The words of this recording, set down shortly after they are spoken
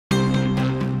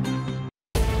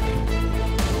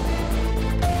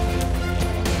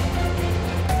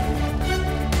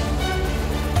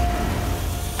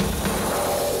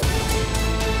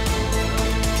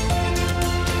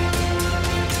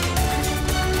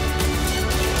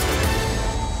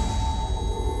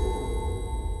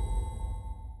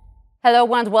Hello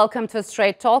and welcome to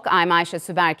Straight Talk. I'm Ayşe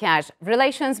Süberker.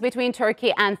 Relations between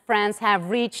Turkey and France have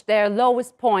reached their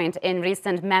lowest point in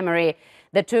recent memory.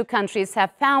 The two countries have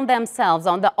found themselves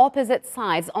on the opposite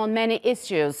sides on many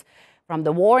issues. From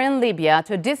the war in Libya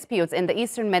to disputes in the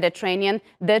Eastern Mediterranean,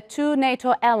 the two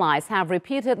NATO allies have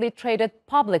repeatedly traded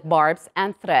public barbs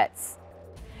and threats.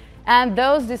 And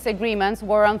those disagreements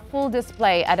were on full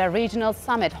display at a regional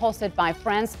summit hosted by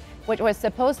France, which was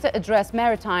supposed to address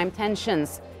maritime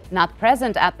tensions. Not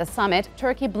present at the summit,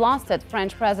 Turkey blasted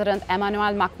French President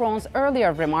Emmanuel Macron's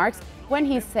earlier remarks when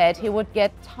he said he would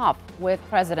get tough with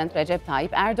President Recep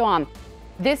Tayyip Erdogan.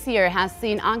 This year has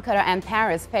seen Ankara and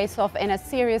Paris face off in a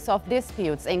series of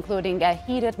disputes, including a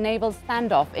heated naval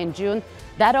standoff in June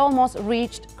that almost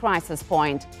reached crisis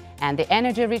point. And the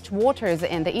energy-rich waters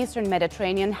in the Eastern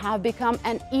Mediterranean have become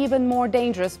an even more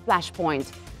dangerous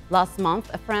flashpoint. Last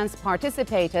month, France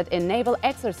participated in naval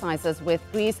exercises with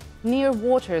Greece near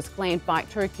waters claimed by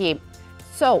Turkey.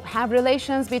 So, have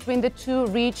relations between the two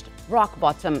reached rock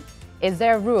bottom? Is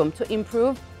there room to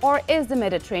improve, or is the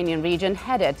Mediterranean region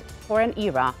headed for an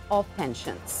era of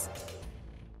tensions?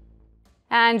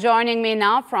 And joining me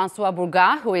now, Francois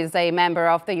Burgat, who is a member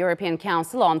of the European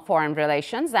Council on Foreign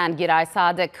Relations, and Giray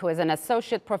Sadik, who is an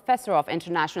associate professor of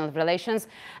international relations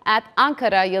at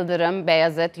Ankara Yildirim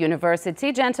Beyazit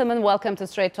University. Gentlemen, welcome to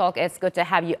Straight Talk. It's good to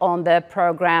have you on the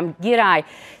program. Giray,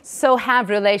 so have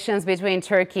relations between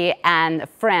Turkey and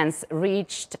France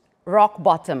reached rock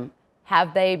bottom?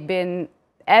 Have they been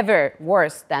ever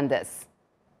worse than this?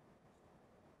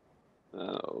 We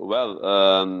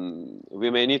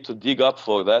may need to dig up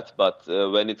for that, but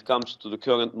when it comes to the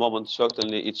current moment,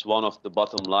 certainly it's one of the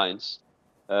bottom lines,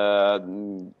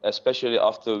 especially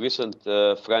after recent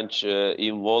French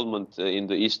involvement in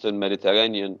the Eastern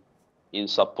Mediterranean in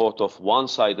support of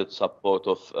one-sided support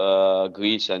of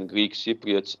Greece and Greek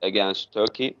Cypriots against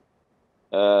Turkey,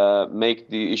 make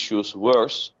the issues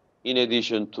worse. In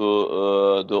addition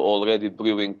to the already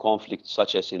brewing conflicts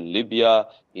such as in Libya,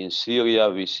 in Syria,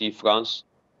 we see France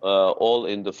all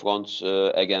in the fronts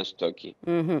against Turkey.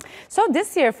 So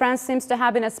this year, France seems to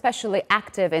have been especially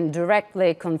active in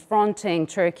directly confronting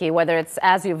Turkey, whether it's,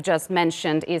 as you've just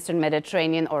mentioned, Eastern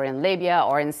Mediterranean or in Libya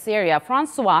or in Syria.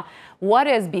 Francois, what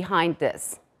is behind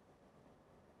this?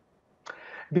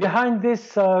 Behind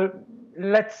this,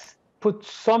 let's put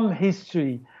some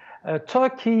history.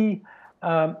 Turkey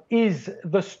is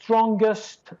the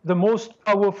strongest, the most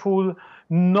powerful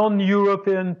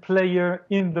non-European player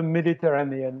in the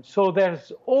Mediterranean. So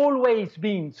there's always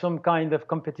been some kind of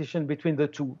competition between the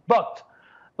two. But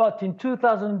in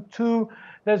 2002,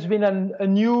 there's been a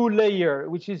new layer,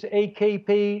 which is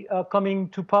AKP coming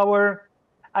to power.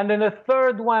 And then a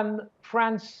third one,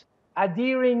 France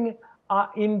adhering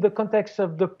in the context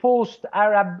of the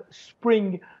post-Arab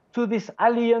Spring to this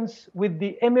alliance with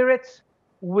the Emirates,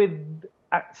 with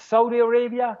Saudi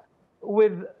Arabia,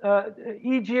 with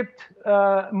Egypt,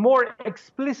 more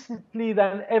explicitly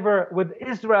than ever with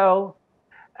Israel.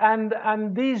 And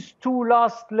these two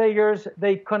last layers,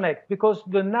 they connect, because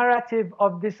the narrative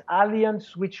of this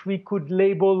alliance, which we could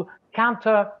label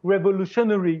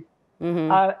counter-revolutionary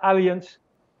alliance,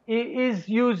 is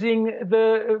using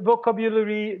the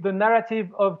vocabulary, the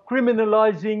narrative of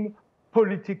criminalizing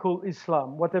political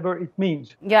Islam, whatever it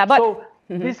means. Yeah, but so,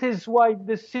 this is why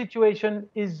the situation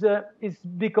is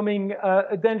becoming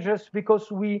dangerous, because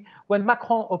when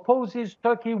Macron opposes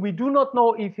Turkey, we do not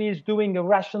know if he is doing a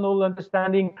rational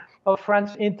understanding of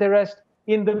France's interest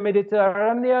in the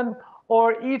Mediterranean,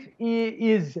 or if he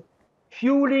is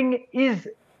fueling his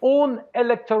own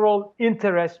electoral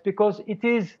interest, because it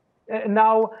is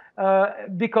now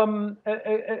become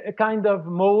a kind of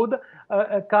mode,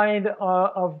 a kind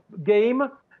of game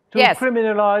to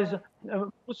criminalize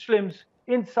Muslims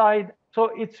inside,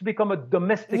 so it's become a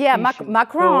domestic issue.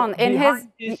 Macron in his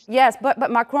but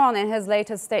Macron in his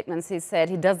latest statements, he said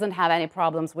he doesn't have any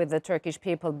problems with the Turkish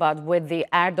people, but with the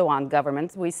Erdogan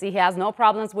government. We see he has no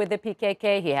problems with the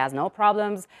PKK, he has no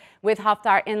problems with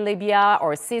Haftar in Libya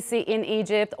or Sisi in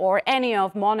Egypt or any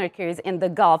of monarchies in the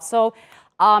Gulf. So,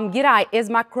 Giray, is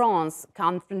Macron's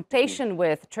confrontation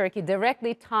with Turkey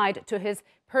directly tied to his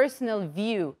personal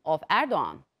view of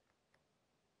Erdogan?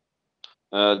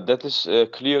 That is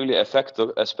clearly a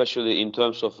factor, especially in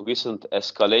terms of recent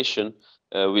escalation.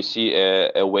 We see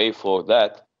a way for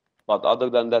that. But other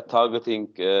than that, targeting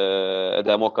a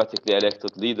democratically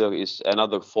elected leader is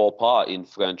another faux pas in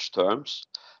French terms.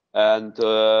 And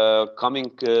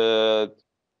coming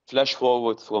flash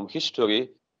forward from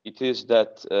history, it is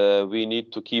that we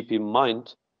need to keep in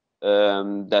mind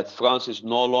that France is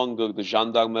no longer the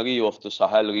gendarmerie of the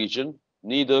Sahel region,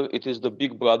 neither it is the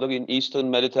big brother in Eastern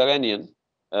Mediterranean.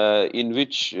 in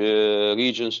which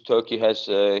regions Turkey has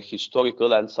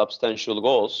historical and substantial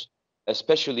roles,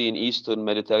 especially in Eastern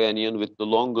Mediterranean with the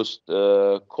longest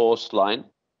coastline.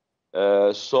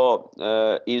 So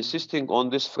insisting on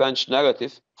this French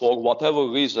narrative, for whatever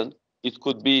reason, it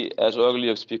could be, as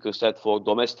earlier speaker said, for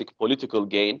domestic political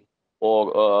gain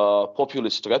or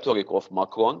populist rhetoric of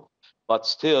Macron, but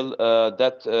still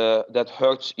that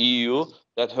hurts EU,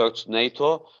 that hurts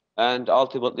NATO, and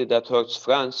ultimately that hurts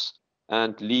France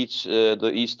and leads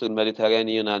the Eastern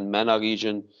Mediterranean and MENA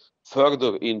region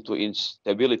further into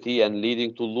instability and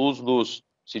leading to lose-lose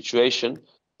situation,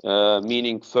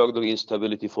 meaning further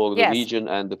instability for the region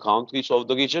and the countries of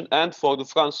the region, and for the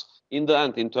France in the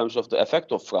end, in terms of the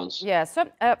effect of France. Yes. So,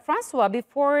 Francois,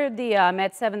 before the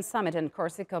Med7 summit in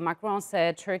Corsica, Macron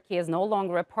said Turkey is no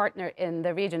longer a partner in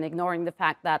the region, ignoring the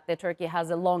fact that Turkey has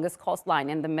the longest coastline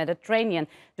in the Mediterranean.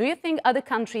 Do you think other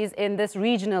countries in this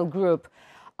regional group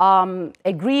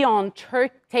agree on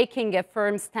taking a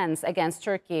firm stance against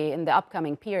Turkey in the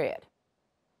upcoming period?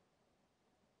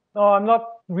 No, I'm not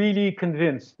really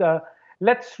convinced.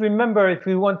 Let's remember, if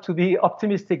we want to be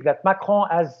optimistic, that Macron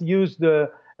has used the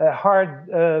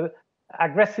hard,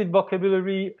 aggressive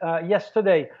vocabulary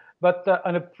yesterday. But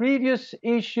on a previous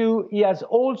issue, he has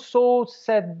also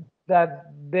said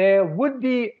that there would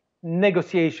be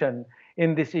negotiation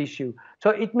in this issue. So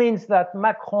it means that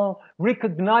Macron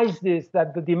recognizes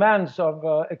that the demands of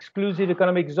exclusive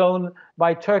economic zone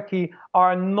by Turkey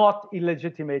are not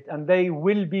illegitimate and they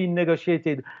will be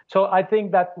negotiated. So I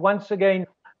think that once again,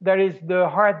 there is the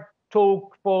hard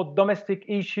talk for domestic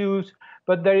issues,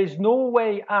 but there is no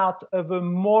way out of a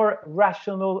more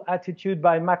rational attitude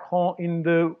by Macron in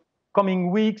the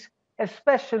coming weeks,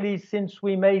 especially since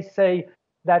we may say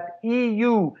that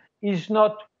EU is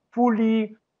not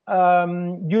fully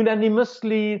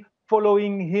unanimously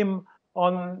following him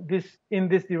on in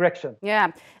this direction.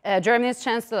 Yeah, Germany's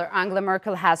Chancellor Angela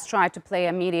Merkel has tried to play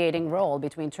a mediating role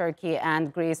between Turkey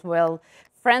and Greece. Will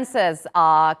France's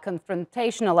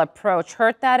confrontational approach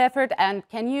hurt that effort? And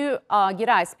can you,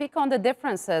 Giray, speak on the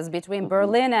differences between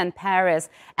Berlin and Paris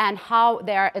and how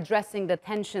they are addressing the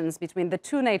tensions between the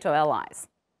two NATO allies?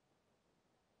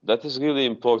 That is really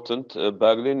important.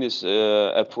 Berlin is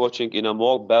approaching in a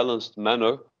more balanced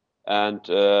manner and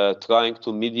trying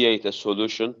to mediate a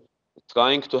solution,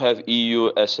 trying to have EU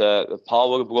as a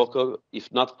power broker,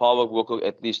 if not power broker,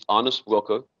 at least honest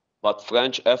broker. But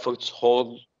French efforts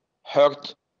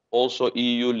hurt also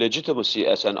EU legitimacy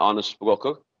as an honest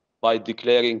broker by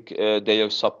declaring their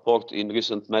support in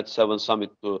recent Med7 summit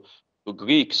to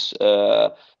Greeks.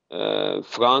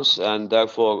 France and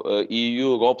therefore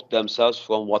EU robbed themselves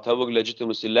from whatever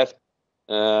legitimacy left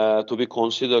to be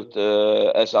considered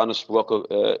as honest broker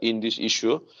in this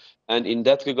issue. And in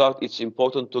that regard, it's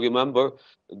important to remember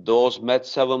those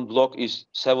Med7 bloc is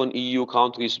 7 EU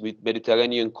countries with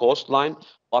Mediterranean coastline,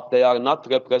 but they are not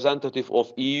representative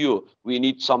of EU. We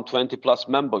need some 20 plus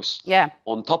members. Yeah.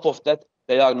 On top of that,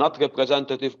 they are not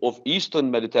representative of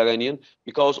Eastern Mediterranean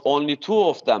because only 2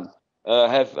 of them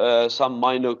have some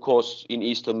minor coasts in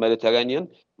Eastern Mediterranean,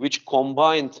 which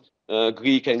combined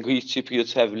Greek and Greek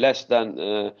Cypriots have less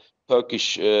than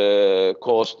Turkish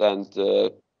coast,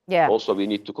 and also we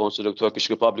need to consider Turkish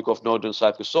Republic of Northern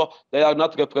Cyprus. So they are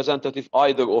not representative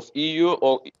either of EU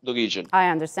or the region. I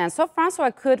understand. So,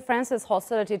 Francois, could France's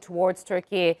hostility towards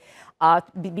Turkey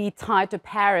be tied to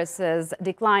Paris's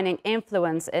declining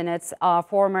influence in its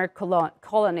former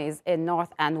colonies in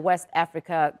North and West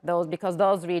Africa? Because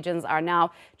those regions are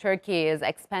now, Turkey is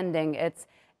expanding its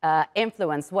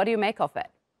influence. What do you make of it?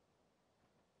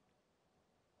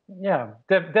 Yeah,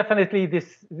 definitely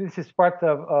this is part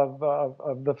of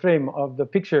the frame of the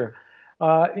picture.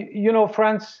 You know,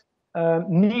 France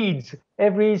needs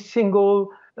every single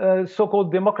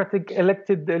so-called democratic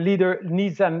elected leader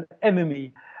needs an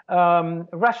enemy.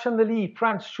 Rationally,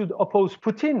 France should oppose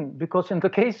Putin because in the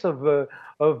case of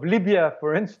Libya,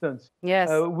 for instance,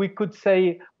 we could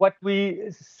say what we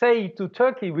say to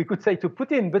Turkey, we could say to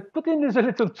Putin, but Putin is a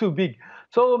little too big.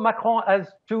 So Macron has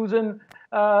chosen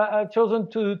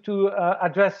to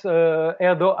address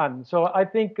Erdogan. So I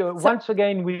think once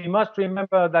again, we must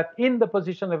remember that in the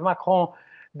position of Macron,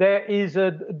 there is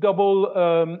a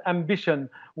double ambition.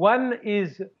 One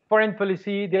is foreign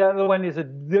policy, the other one is a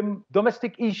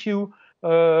domestic issue,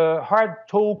 hard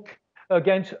talk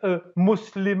against a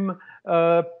Muslim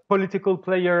political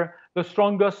player, the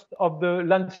strongest of the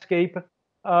landscape.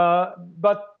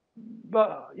 But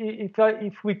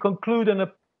if we conclude in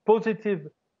a positive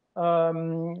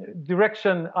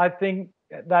direction, I think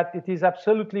that it is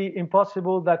absolutely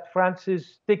impossible that France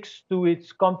sticks to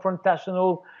its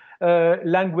confrontational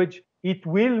language it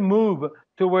will move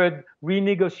toward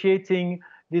renegotiating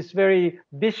these very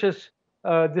vicious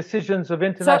decisions of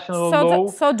international law.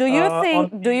 So do you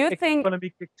think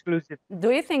economic exclusive?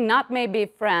 Do you think not maybe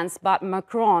France but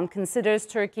Macron considers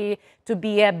Turkey to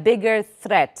be a bigger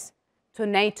threat to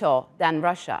NATO than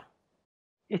Russia?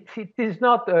 It is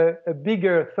not a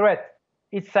bigger threat.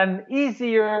 It's an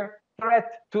easier threat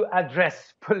to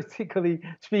address, politically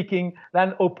speaking,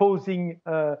 than opposing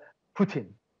Putin.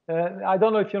 I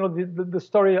don't know if you know the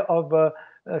story of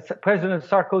President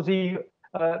Sarkozy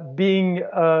being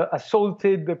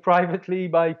assaulted privately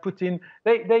by Putin.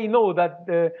 They know that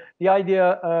the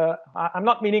idea, I'm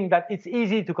not meaning that it's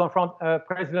easy to confront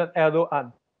President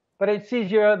Erdogan, but it's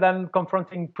easier than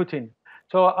confronting Putin.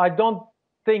 So I don't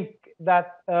think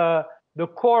that the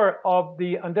core of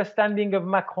the understanding of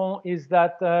Macron is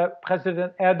that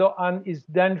President Erdogan is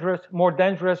more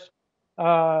dangerous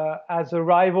as a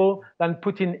rival than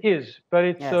Putin is, but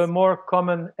it's a more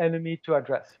common enemy to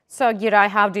address. So, Giray,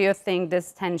 how do you think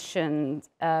this tension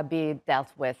be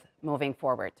dealt with moving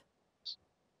forward?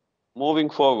 Moving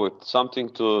forward, something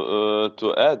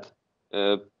to add.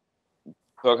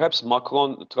 Perhaps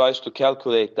Macron tries to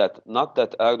calculate that not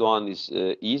that Erdogan is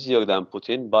easier than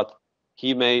Putin, but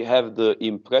he may have the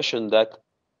impression that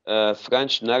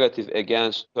French narrative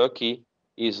against Turkey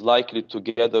is likely to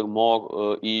gather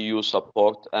more EU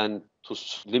support and to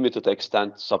limited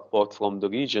extent support from the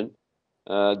region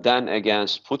than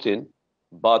against Putin.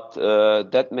 But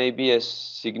that may be a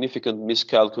significant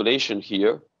miscalculation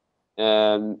here.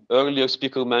 Earlier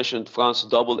speaker mentioned France's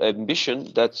double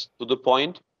ambition. That's to the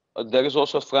point. There is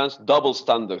also France's double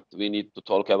standard we need to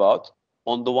talk about.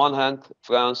 On the one hand,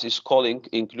 France is calling,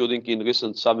 including in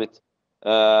recent summit,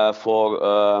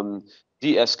 for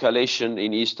de-escalation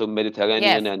in Eastern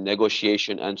Mediterranean and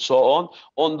negotiation and so on.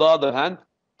 On the other hand,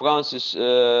 France is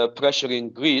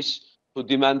pressuring Greece to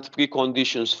demand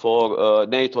preconditions for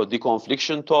NATO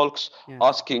deconfliction talks,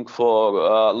 asking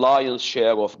for lion's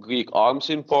share of Greek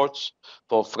arms imports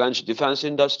for French defense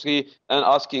industry, and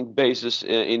asking bases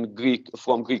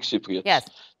from Greek Cypriots. Yes.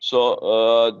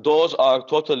 So those are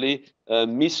totally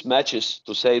mismatches,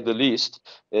 to say the least,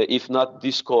 if not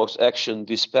discourse action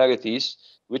disparities,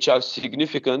 which are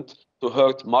significant to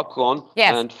hurt Macron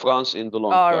and France in the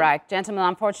long term. All right, gentlemen,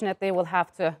 unfortunately, we'll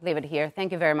have to leave it here.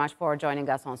 Thank you very much for joining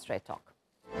us on Straight Talk.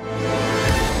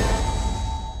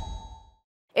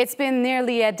 It's been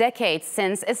nearly a decade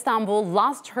since Istanbul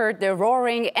last heard the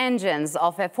roaring engines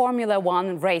of a Formula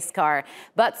One race car.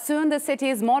 But soon the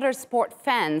city's motorsport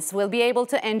fans will be able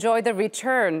to enjoy the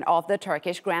return of the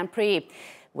Turkish Grand Prix.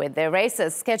 With the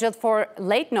races scheduled for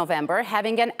late November,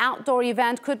 having an outdoor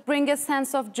event could bring a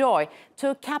sense of joy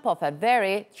to cap off a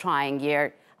very trying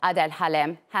year. Adel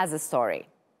Halem has a story.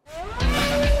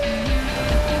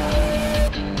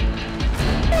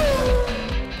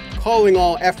 Calling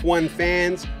all F1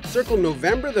 fans, circle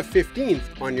November the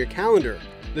 15th on your calendar.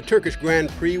 The Turkish Grand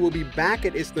Prix will be back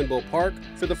at Istanbul Park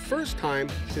for the first time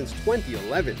since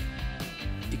 2011.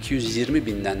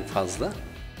 220.000'den fazla.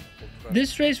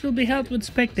 This race will be held with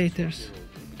spectators.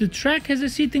 The track has a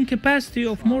seating capacity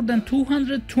of more than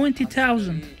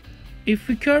 220,000. If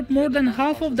we curb more than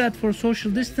half of that for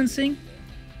social distancing,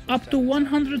 up to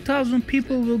 100,000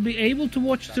 people will be able to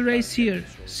watch the race here,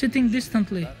 sitting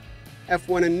distantly.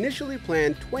 F1 initially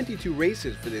planned 22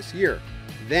 races for this year.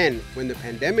 Then, when the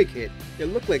pandemic hit, it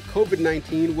looked like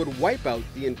COVID-19 would wipe out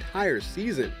the entire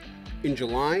season. In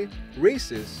July,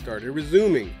 races started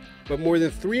resuming. But more than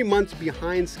 3 months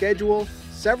behind schedule,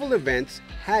 several events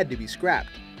had to be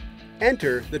scrapped.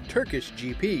 Enter the Turkish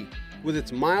GP. With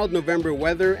its mild November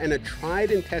weather and a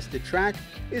tried and tested track,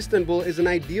 Istanbul is an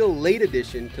ideal late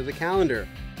addition to the calendar.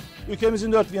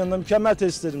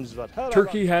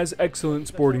 Turkey has excellent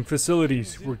sporting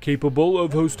facilities. We're capable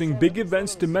of hosting big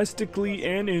events domestically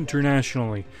and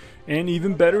internationally, and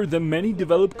even better than many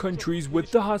developed countries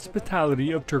with the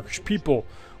hospitality of Turkish people.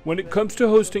 When it comes to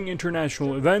hosting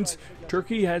international events,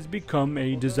 Turkey has become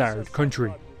a desired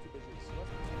country.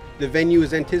 The venue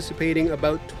is anticipating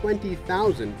about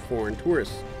 20,000 foreign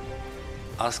tourists.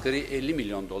 Asgari $50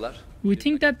 milyon. We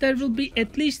think that there will be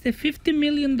at least a $50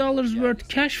 million worth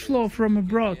cash flow from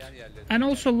abroad, and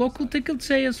also local ticket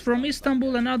sales from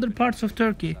Istanbul and other parts of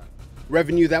Turkey.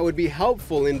 Revenue that would be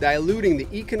helpful in diluting the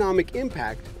economic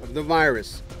impact of the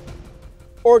virus.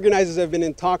 Organizers have been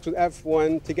in talks with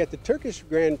F1 to get the Turkish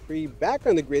Grand Prix back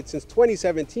on the grid since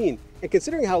 2017. And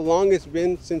considering how long it's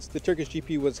been since the Turkish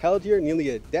GP was held here, nearly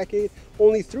a decade,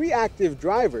 only 3 active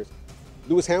drivers,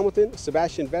 Lewis Hamilton,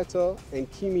 Sebastian Vettel,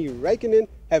 and Kimi Räikkönen,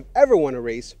 have ever won a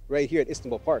race right here at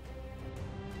Istanbul Park.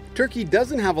 Turkey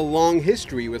doesn't have a long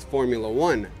history with Formula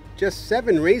One. just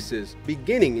 7 races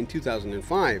beginning in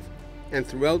 2005. And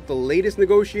throughout the latest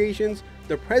negotiations,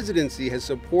 the presidency has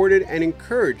supported and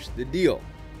encouraged the deal.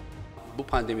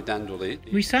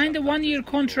 We signed a 1-year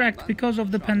contract because of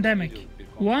the pandemic.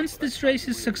 Once this race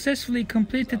is successfully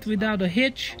completed without a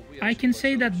hitch, I can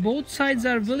say that both sides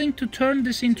are willing to turn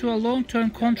this into a long-term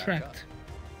contract.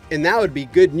 And that would be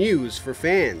good news for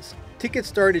fans. Tickets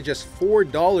start at just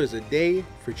 $4 a day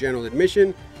for general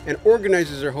admission, and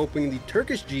organizers are hoping the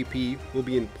Turkish GP will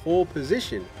be in pole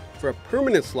position for a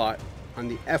permanent slot on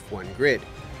the F1 grid.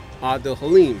 Adil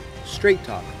Halim, Straight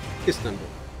Talk, Istanbul.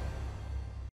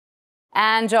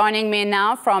 And joining me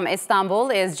now from Istanbul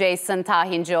is Jason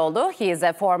Tahincioglu. He is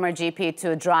a former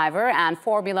GP2 driver and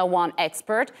Formula One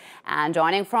expert. And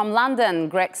joining from London,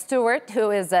 Greg Stuart, who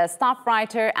is a staff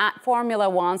writer at Formula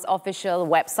One's official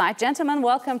website. Gentlemen,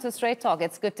 welcome to Straight Talk.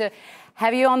 It's good to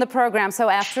have you on the program. So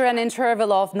after an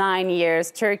interval of 9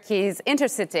 years, Turkey's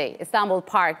Intercity Istanbul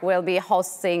Park will be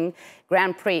hosting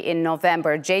Grand Prix in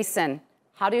November. Jason,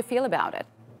 how do you feel about it?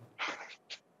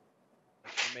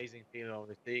 Amazing feeling,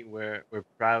 obviously. We're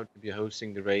proud to be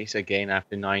hosting the race again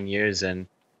after 9 years, and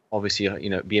obviously,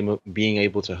 being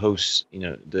able to host,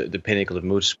 the pinnacle of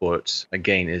motorsports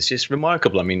again is just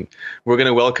remarkable. I mean, we're going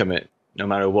to welcome it no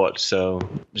matter what, so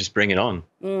just bring it on.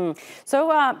 So,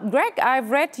 Greg, I've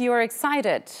read you're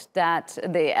excited that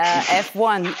the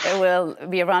F1 will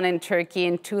be run in Turkey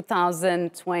in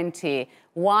 2020.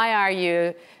 Why are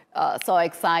you so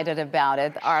excited about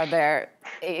it? Are there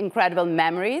incredible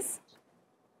memories?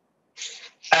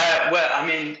 Well, I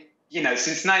mean,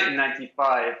 since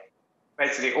 1995,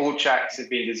 basically all tracks have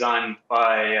been designed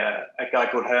by a guy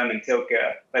called Herman Tilke,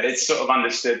 but it's sort of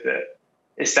understood that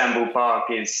Istanbul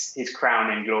Park is his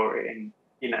crown in glory. And,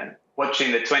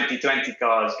 watching the 2020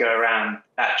 cars go around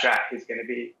that track is going to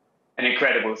be an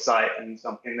incredible sight and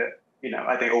something that,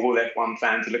 I think all F1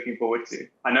 fans are looking forward to.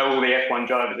 I know all the F1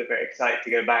 drivers are very excited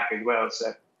to go back as well,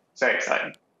 so it's very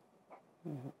exciting.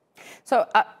 So,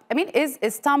 I mean, is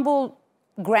Istanbul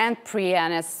Grand Prix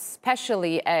and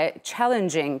especially a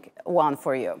challenging one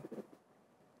for you?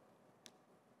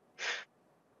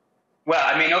 Well,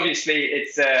 I mean, obviously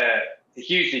it's a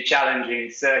hugely challenging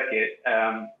circuit,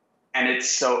 and it's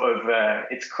sort of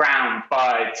it's crowned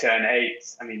by Turn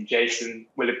 8. I mean, Jason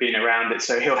will have been around it,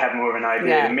 so he'll have more of an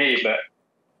idea than me. But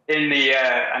in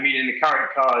the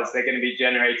current cars, they're going to be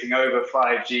generating over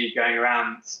 5G going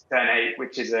around Turn 8,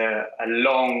 which is a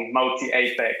long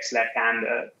multi-apex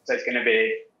left-hander. So it's going to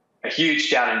be a huge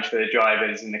challenge for the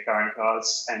drivers in the current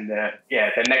cars. And their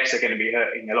necks are going to be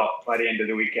hurting a lot by the end of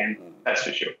the weekend, that's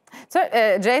for sure. So,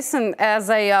 Jason, as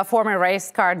a former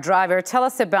race car driver, tell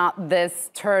us about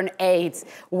this Turn 8,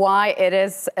 why it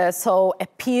is so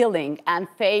appealing and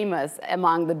famous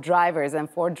among the drivers and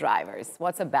for drivers.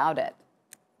 What's about it?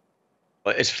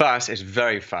 Well, it's fast, it's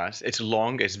very fast, it's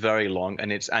long, it's very long,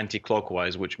 and it's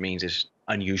anti-clockwise, which means it's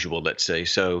unusual, let's say.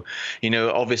 So,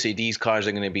 obviously these cars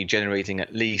are going to be generating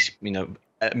at least,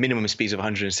 at minimum speeds of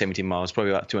 170 miles, probably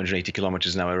about 280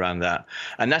 kilometers now, around that.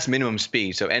 And that's minimum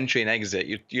speed. So entry and exit,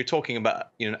 you're talking about,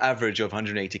 an average of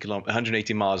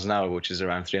 180 miles an hour, which is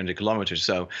around 300 kilometers.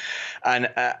 So, and,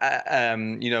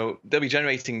 they'll be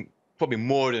generating probably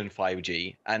more than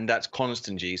 5G, and that's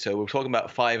constant G. So we're talking about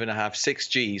 5.5, 6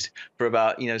 Gs for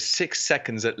about 6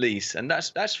 seconds at least, and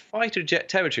that's fighter jet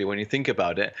territory when you think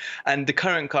about it. And the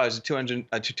current cars, the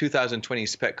 2020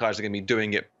 spec cars, are going to be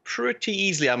doing it pretty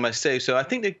easily, I must say. So I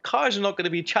think the cars are not going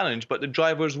to be challenged, but the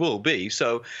drivers will be.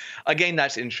 So again,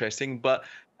 that's interesting. But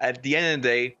at the end of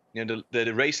the day,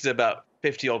 the race is about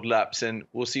 50 odd laps, and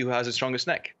we'll see who has the strongest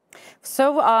neck.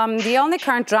 So the only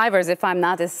current drivers, if I'm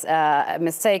not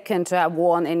mistaken, to have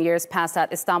won in years past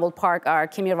at Istanbul Park are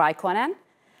Kimi Raikkonen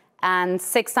and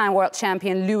 6-time world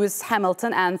champion Lewis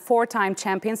Hamilton and 4-time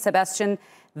champion Sebastian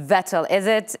Vettel. Is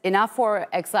it enough for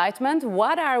excitement?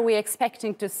 What are we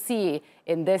expecting to see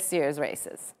in this year's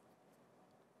races?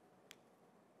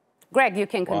 Greg, you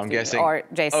can continue, or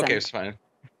Jason. Okay, it's fine.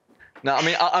 No, I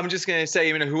mean, I'm just going to say,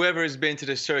 whoever has been to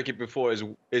this circuit before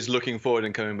is looking forward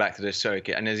and coming back to this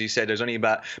circuit. And as you said, there's only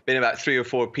been about 3 or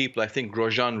 4 people. I think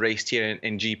Grosjean raced here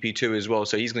in GP2 as well,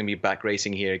 so he's going to be back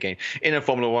racing here again in a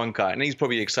Formula One car, and he's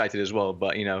probably excited as well.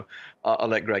 But I'll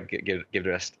let Greg give the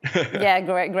rest. Yeah,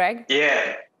 Greg.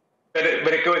 Yeah, but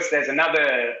of course, there's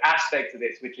another aspect to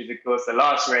this, which is, of course, the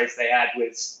last race they had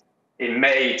was in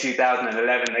May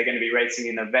 2011. They're going to be racing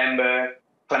in November.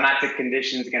 Climatic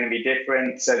conditions are going to be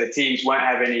different, so the teams won't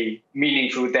have any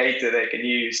meaningful data they can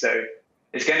use. So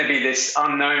it's going to be this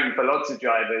unknown for lots of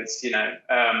drivers.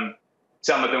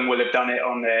 Some of them will have done it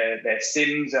on their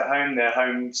sims at home, their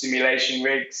home simulation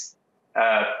rigs.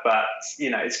 But,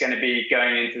 it's going to be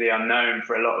going into the unknown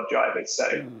for a lot of drivers.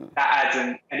 So that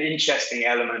adds an interesting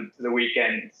element to the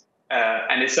weekend.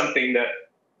 And it's something that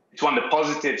it's one of the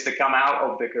positives to come out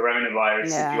of the coronavirus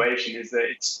situation is that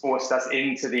it's forced us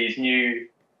into these new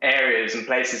areas and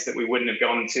places that we wouldn't have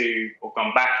gone to or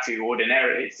gone back to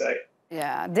ordinarily. So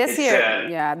this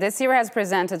year has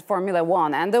presented Formula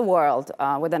One and the world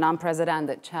with an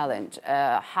unprecedented challenge.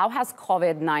 How has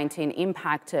COVID-19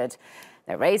 impacted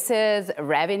the races,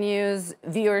 revenues,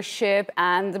 viewership,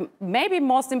 and maybe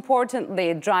most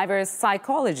importantly, drivers'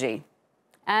 psychology?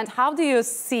 And how do you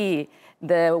see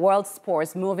the world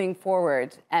sports moving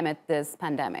forward amid this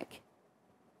pandemic?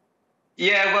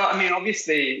 Yeah, well, I mean,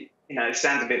 obviously, it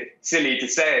sounds a bit silly to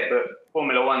say it, but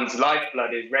Formula One's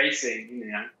lifeblood is racing.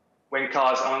 When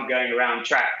cars aren't going around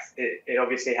tracks, it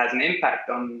obviously has an impact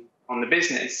on the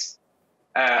business.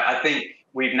 I think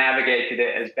we've navigated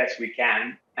it as best we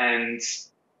can. And,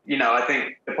 I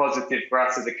think the positive for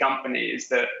us as a company is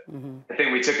that I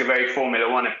think we took a very Formula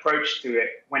One approach to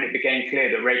it when it became clear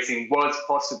that racing was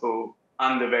possible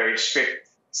under very strict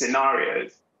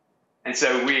scenarios. And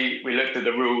so we looked at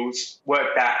the rules,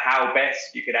 worked out how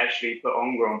best you could actually put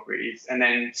on Grand Prix, and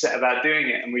then set about doing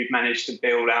it. And we've managed to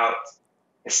build out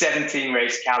a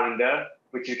 17-race calendar,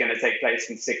 which is going to take place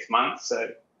in 6 months. So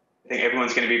I think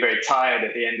everyone's going to be very tired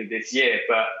at the end of this year.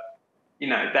 But,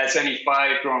 that's only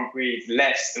 5 Grand Prix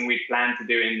less than we'd planned to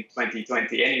do in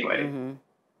 2020 anyway.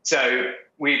 So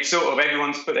we've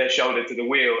everyone's put their shoulder to the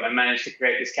wheel and managed to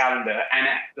create this calendar. And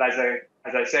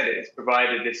as I said, it's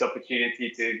provided this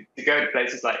opportunity to go to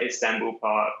places like Istanbul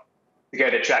Park, to go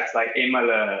to tracks like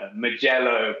Imola,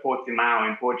 Mugello, Portimao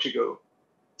in Portugal.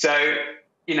 So, I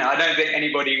don't think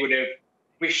anybody would have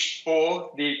wished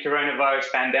for the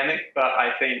coronavirus pandemic, but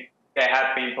I think there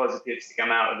have been positives to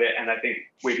come out of it, and I think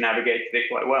we've navigated it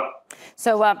quite well.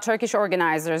 So Turkish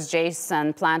organizers,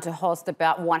 Jason, plan to host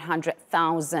about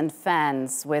 100,000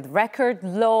 fans with record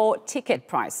low ticket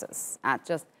prices at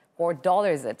just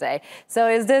 $4 a day. So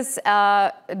is this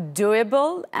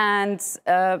doable? And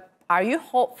are you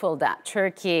hopeful that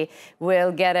Turkey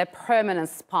will get a permanent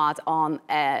spot on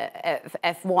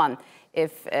F1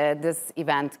 if this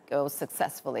event goes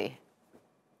successfully?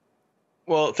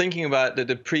 Well, thinking about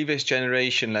the previous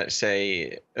generation, let's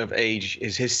say, of age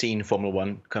has seen Formula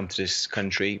One come to this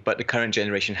country, but the current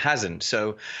generation hasn't.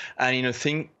 So,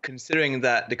 and considering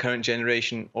that the current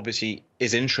generation obviously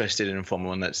is interested in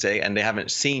Formula One, let's say, and they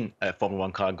haven't seen a Formula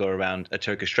One car go around a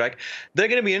Turkish track, they're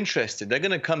going to be interested. They're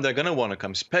going to come. They're going to want to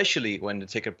come, especially when the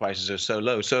ticket prices are so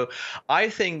low. So, I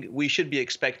think we should be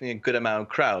expecting a good amount of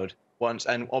crowd. Once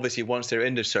they're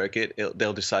in the circuit,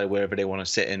 they'll decide wherever they want to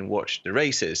sit and watch the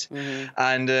races.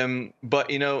 And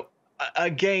but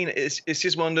again, it's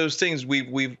just one of those things.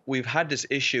 We've had this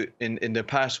issue in the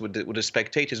past with the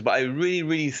spectators, but I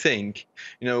really think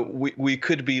we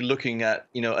could be looking at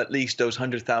at least those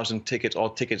 100,000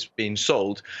 tickets being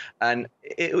sold, and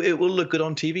it will look good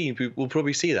on TV. We'll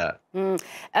probably see that.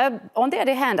 On the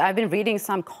other hand, I've been reading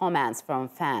some comments from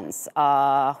fans who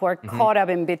are caught up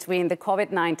in between the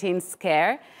COVID-19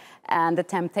 scare and the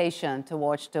temptation to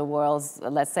watch the world's,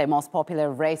 let's say, most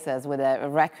popular races with a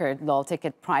record low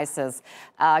ticket prices.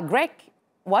 Greg,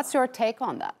 what's your take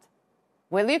on that?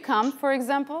 Will you come, for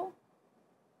example?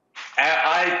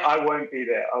 I won't be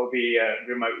there. I'll be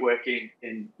remote working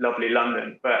in lovely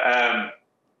London, but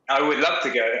I would love to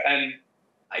go. And,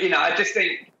 I just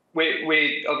think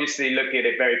we obviously look at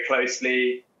it very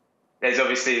closely. There's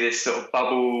obviously this sort of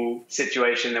bubble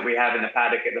situation that we have in the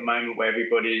paddock at the moment where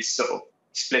everybody's sort of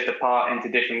split apart into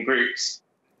different groups.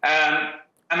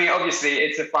 Obviously,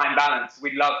 it's a fine balance.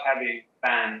 We love having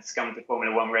fans come to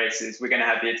Formula One races. We're going to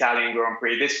have the Italian Grand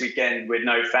Prix this weekend with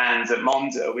no fans at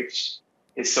Monza, which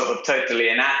is sort of totally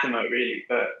anathema, really.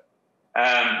 But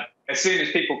as soon as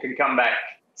people can come back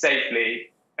safely,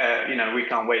 we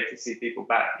can't wait to see people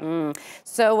back.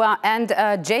 So,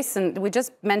 Jason, we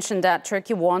just mentioned that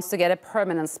Turkey wants to get a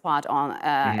permanent spot on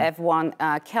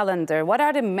F1 calendar. What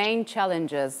are the main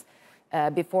challenges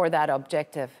before that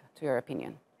objective, to your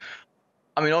opinion?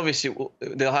 Obviously,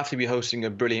 they'll have to be hosting a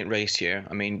brilliant race here.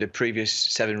 The previous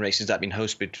 7 races that have been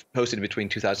hosted between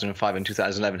 2005 and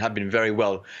 2011 have been very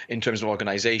well in terms of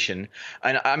organization.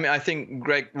 And I think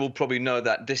Greg will probably know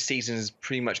that this season has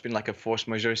pretty much been like a force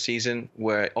majeure season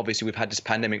where obviously we've had this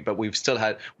pandemic, but we've still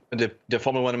had the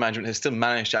Formula One management has still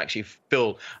managed to actually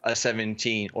fill a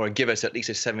 17 or give us at least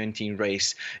a 17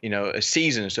 race, a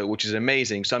season, which is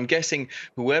amazing. So I'm guessing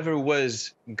whoever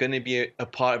was going to be a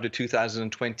part of the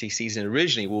 2020 season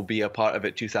originally will be a part of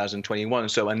it 2021.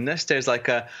 So unless there's like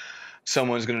a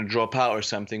someone's going to drop out or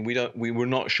something. We're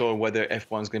not sure whether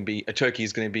Turkey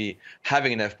is going to be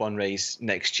having an F1 race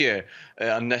next year,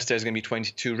 unless there's going to be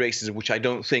 22 races, which I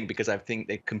don't think, because I think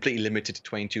they're completely limited to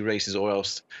 22 races, or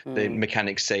else the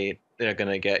mechanics say they're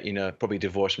going to get, probably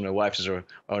divorced from their wives or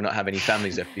not have any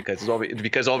families left,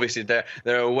 because obviously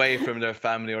they're away from their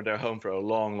family or their home for a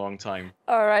long, long time.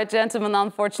 All right, gentlemen,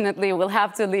 unfortunately, we'll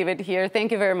have to leave it here.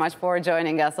 Thank you very much for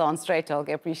joining us on Straight Talk.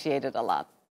 I appreciate it a lot.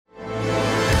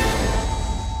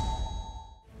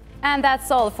 And that's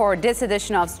all for this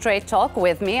edition of Straight Talk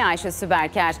with me, Ayşe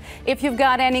Süberker. If you've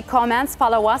got any comments,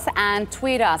 follow us and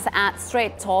tweet us at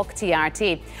Straight Talk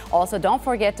TRT. Also, don't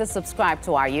forget to subscribe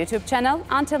to our YouTube channel.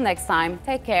 Until next time,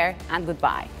 take care and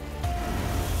goodbye.